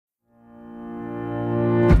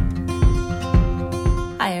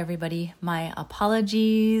Hi, everybody. My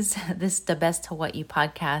apologies. This The Best Hawaii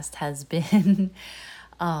podcast has been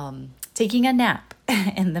taking a nap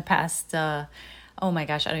in the past, oh my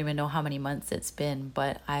gosh, I don't even know how many months it's been,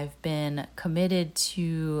 but I've been committed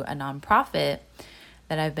to a nonprofit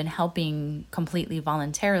that I've been helping completely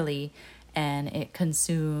voluntarily, and it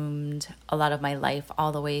consumed a lot of my life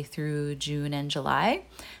all the way through June and July.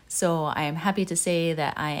 So I am happy to say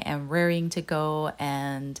that I am raring to go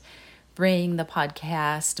and bring the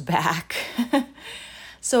podcast back.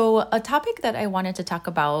 So a topic that I wanted to talk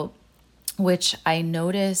about, which I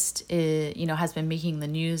noticed has been making the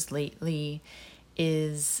news lately,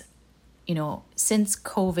 is since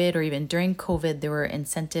COVID, or even during COVID, there were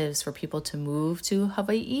incentives for people to move to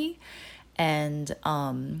Hawaii. And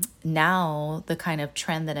now the kind of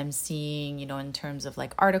trend that I'm seeing, in terms of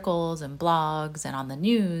like articles and blogs and on the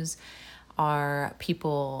news, are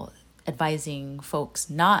people advising folks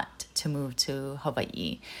not to move to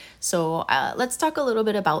Hawaii. So let's talk a little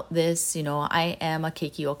bit about this. I am a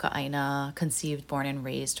Keiki Oka'aina, conceived, born, and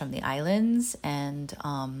raised from the islands. And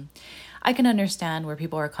I can understand where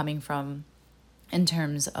people are coming from in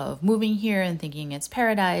terms of moving here and thinking it's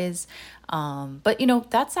paradise. But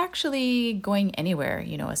that's actually going anywhere,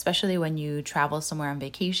 especially when you travel somewhere on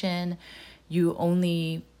vacation, you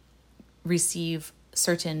only receive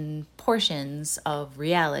certain portions of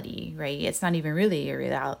reality, right? It's not even really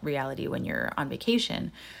a reality when you're on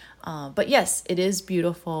vacation. But yes, it is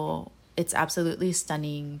beautiful. It's absolutely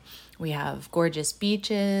stunning. We have gorgeous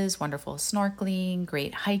beaches, wonderful snorkeling,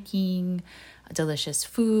 great hiking, delicious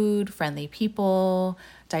food, friendly people,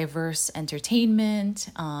 diverse entertainment.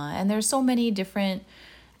 And there's so many different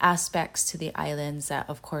aspects to the islands that,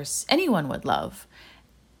 of course, anyone would love.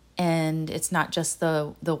 And it's not just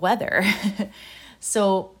the weather.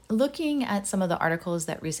 So looking at some of the articles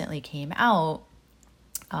that recently came out,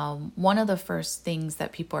 one of the first things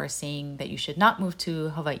that people are saying that you should not move to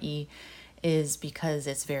Hawaii is because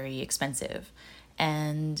it's very expensive.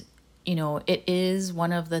 And, it is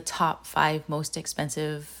one of the top 5 most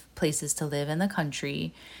expensive places to live in the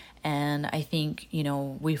country. And I think,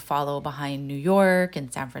 we follow behind New York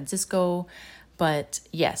and San Francisco. But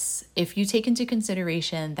yes, if you take into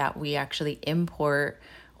consideration that we actually import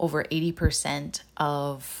over 80%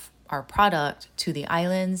 of our product to the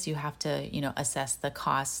islands, you have to, assess the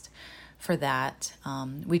cost for that.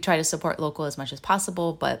 We try to support local as much as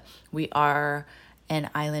possible, but we are an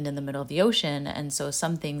island in the middle of the ocean. And so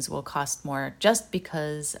some things will cost more just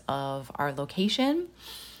because of our location.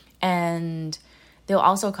 And they'll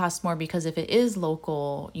also cost more because if it is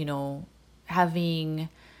local, having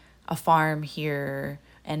a farm here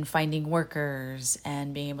and finding workers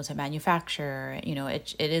and being able to manufacture,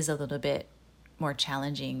 it is a little bit more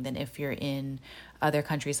challenging than if you're in other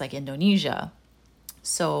countries like Indonesia.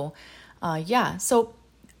 So, so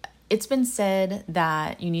it's been said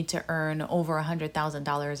that you need to earn over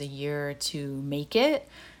 $100,000 a year to make it.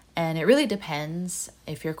 And it really depends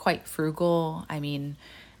if you're quite frugal. I mean,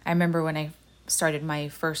 I remember when I started my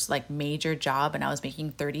first major job and I was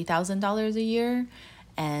making $30,000 a year.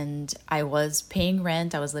 And I was paying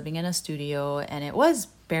rent, I was living in a studio, and it was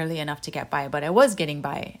barely enough to get by, but I was getting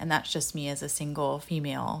by. And that's just me as a single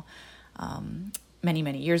female many,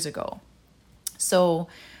 many years ago. So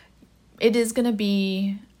it is going to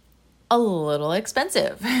be a little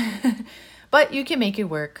expensive, but you can make it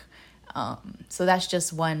work. So that's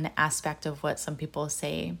just one aspect of what some people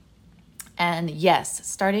say. And yes,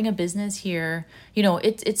 starting a business here,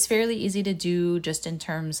 it's fairly easy to do just in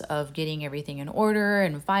terms of getting everything in order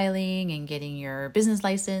and filing and getting your business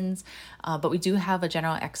license. But we do have a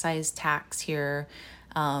general excise tax here,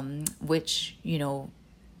 which,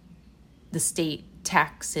 the state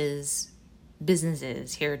taxes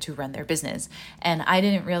businesses here to run their business. And I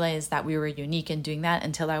didn't realize that we were unique in doing that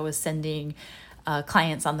until I was sending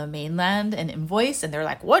clients on the mainland an invoice, and they're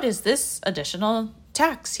like, what is this additional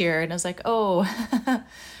tax here? And I was like, oh,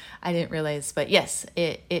 I didn't realize. But yes,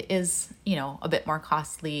 it is, a bit more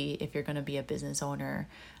costly if you're going to be a business owner,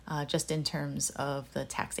 just in terms of the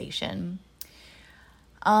taxation.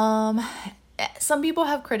 Some people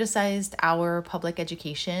have criticized our public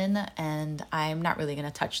education, and I'm not really going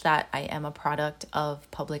to touch that. I am a product of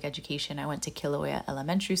public education. I went to Kilauea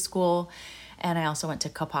Elementary School, and I also went to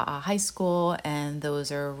Kapa'a High School, and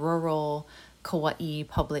those are rural Kauai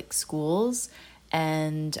public schools.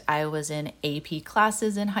 And I was in AP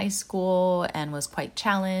classes in high school and was quite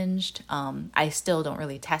challenged. I still don't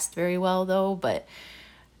really test very well though, but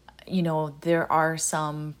there are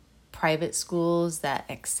some private schools that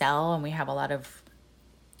excel, and we have a lot of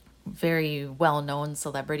very well-known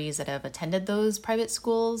celebrities that have attended those private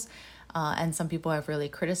schools. And some people have really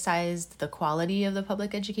criticized the quality of the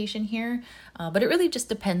public education here. But it really just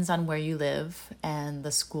depends on where you live and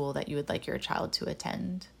the school that you would like your child to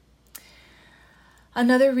attend.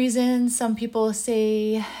 Another reason some people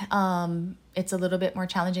say it's a little bit more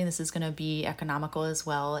challenging, this is going to be economical as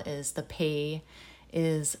well, is the pay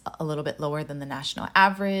is a little bit lower than the national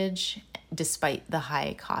average, despite the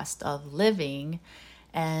high cost of living.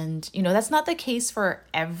 And, that's not the case for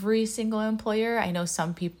every single employer. I know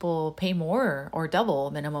some people pay more or double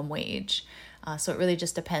minimum wage. So it really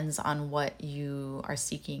just depends on what you are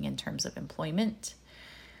seeking in terms of employment.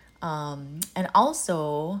 And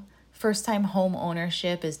also, first-time home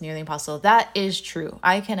ownership is nearly impossible. That is true.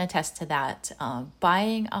 I can attest to that.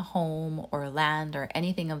 Buying a home or land or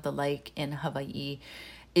anything of the like in Hawaii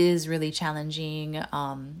is really challenging.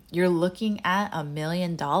 You're looking at $1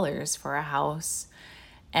 million for a house,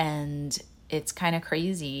 and it's kind of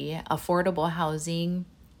crazy. Affordable housing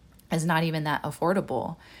is not even that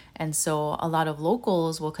affordable. And so a lot of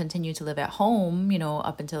locals will continue to live at home,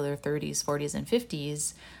 up until their 30s, 40s, and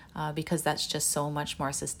 50s. Because that's just so much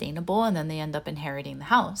more sustainable, and then they end up inheriting the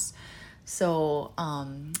house. So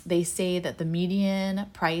they say that the median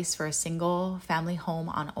price for a single family home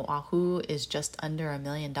on Oahu is just under $1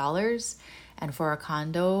 million, and for a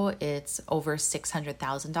condo it's over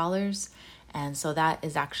 $600,000. And so that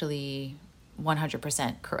is actually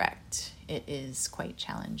 100% correct. It is quite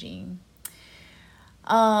challenging.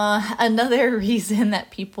 Another reason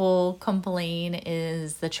that people complain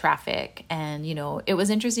is the traffic. And, it was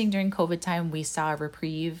interesting during COVID time, we saw a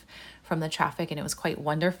reprieve from the traffic and it was quite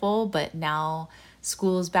wonderful. But now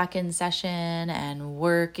school's back in session and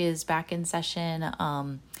work is back in session.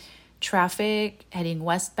 Traffic heading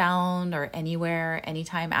westbound or anywhere,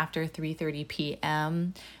 anytime after 3:30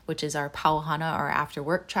 p.m., which is our pauhana or after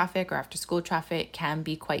work traffic or after school traffic, can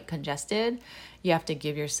be quite congested. You have to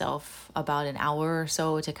give yourself about an hour or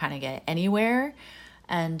so to kind of get anywhere.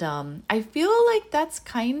 And I feel like that's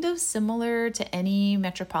kind of similar to any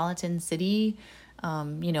metropolitan city.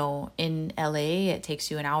 In LA, it takes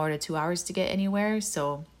you an hour to 2 hours to get anywhere.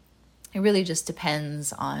 So it really just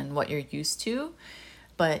depends on what you're used to.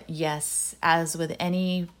 But yes, as with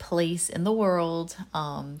any place in the world,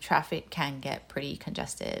 traffic can get pretty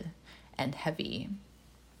congested and heavy.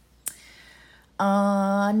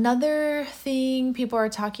 Another thing people are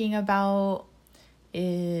talking about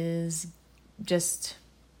is just,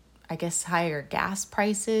 I guess, higher gas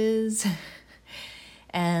prices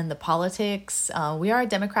and the politics. We are a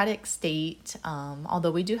Democratic state,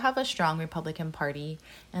 although we do have a strong Republican Party,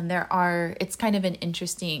 and it's kind of an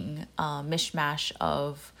interesting mishmash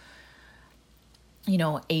of,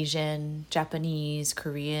 Asian, Japanese,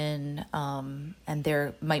 Korean, and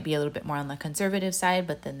there might be a little bit more on the conservative side,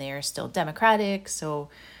 but then they're still Democratic. So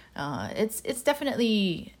it's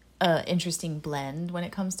definitely an interesting blend when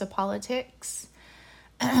it comes to politics.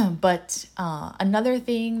 But another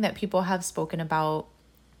thing that people have spoken about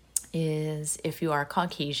is if you are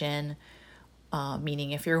Caucasian,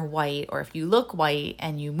 meaning if you're white or if you look white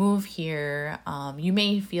and you move here, you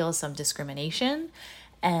may feel some discrimination.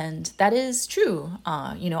 And that is true.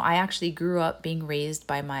 I actually grew up being raised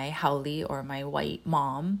by my haole or my white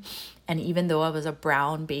mom. And even though I was a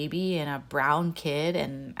brown baby and a brown kid,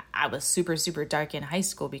 and I was super, super dark in high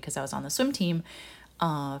school because I was on the swim team,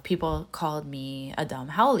 people called me a dumb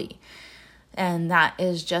haole. And that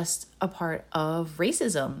is just a part of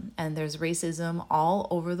racism. And there's racism all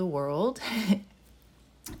over the world.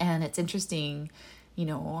 And it's interesting,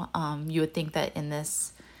 you would think that in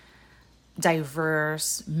this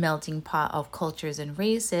diverse melting pot of cultures and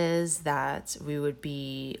races that we would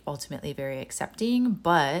be ultimately very accepting.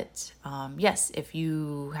 But yes, if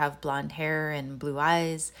you have blonde hair and blue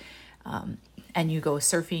eyes, and you go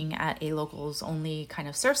surfing at a locals only kind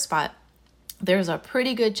of surf spot, there's a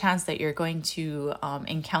pretty good chance that you're going to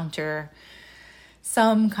encounter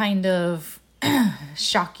some kind of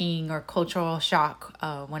shocking or cultural shock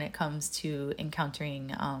when it comes to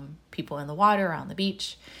encountering people in the water or on the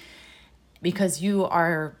beach, because you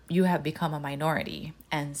have become a minority.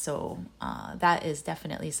 And so that is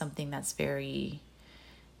definitely something that's very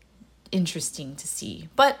interesting to see.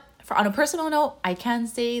 But on a personal note, I can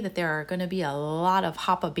say that there are going to be a lot of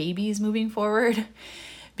Hapa babies moving forward,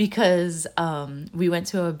 because we went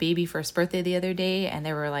to a baby first birthday the other day, and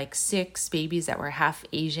there were like 6 babies that were half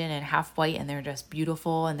Asian and half white, and they're just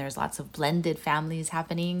beautiful, and there's lots of blended families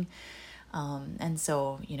happening. And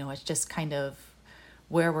so, it's just kind of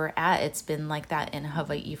where we're at. It's been like that in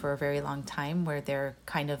Hawaii for a very long time, where they're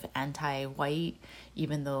kind of anti-white,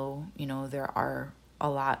 even though, there are a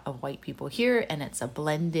lot of white people here and it's a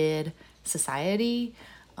blended society.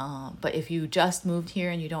 But if you just moved here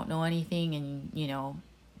and you don't know anything, and you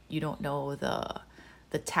don't know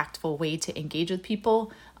the tactful way to engage with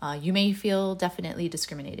people, you may feel definitely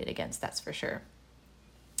discriminated against. That's for sure.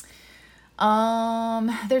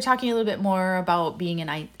 They're talking a little bit more about being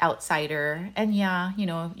an outsider, and yeah,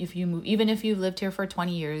 if you move, even if you've lived here for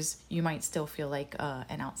 20 years, you might still feel like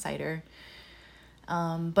an outsider.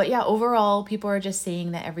 But yeah, overall, people are just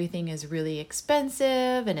saying that everything is really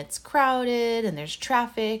expensive and it's crowded and there's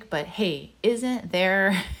traffic. But hey, isn't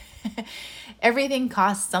there? Everything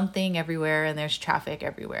costs something everywhere and there's traffic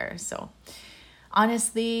everywhere. So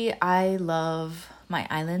honestly, I love my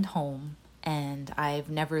island home and I've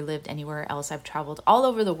never lived anywhere else. I've traveled all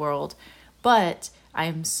over the world, but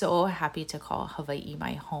I'm so happy to call Hawaii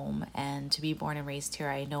my home, and to be born and raised here,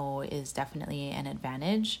 I know is definitely an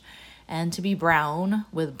advantage. And to be brown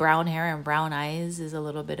with brown hair and brown eyes is a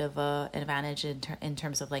little bit of an advantage in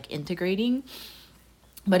terms of like integrating.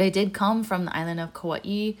 But I did come from the island of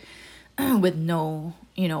Kauai with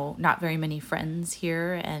not very many friends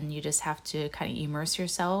here. And you just have to kind of immerse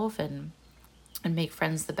yourself and make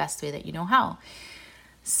friends the best way that you know how.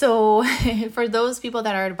 So for those people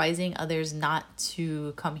that are advising others not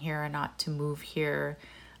to come here or not to move here,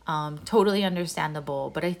 totally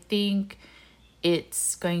understandable. But I think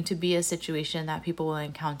it's going to be a situation that people will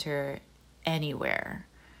encounter anywhere,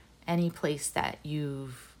 any place that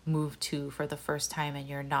you've moved to for the first time and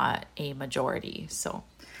you're not a majority. So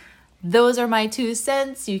those are my 2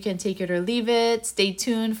 cents. You can take it or leave it. Stay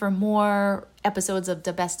tuned for more episodes of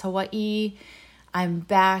The Best Hawaii. I'm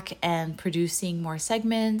back and producing more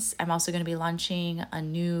segments. I'm also going to be launching a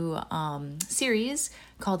new series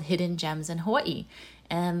called Hidden Gems in Hawaii.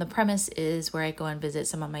 And the premise is where I go and visit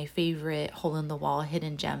some of my favorite hole-in-the-wall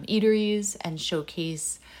hidden gem eateries and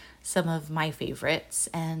showcase some of my favorites,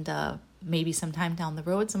 and maybe sometime down the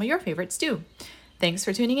road, some of your favorites too. Thanks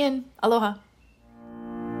for tuning in. Aloha.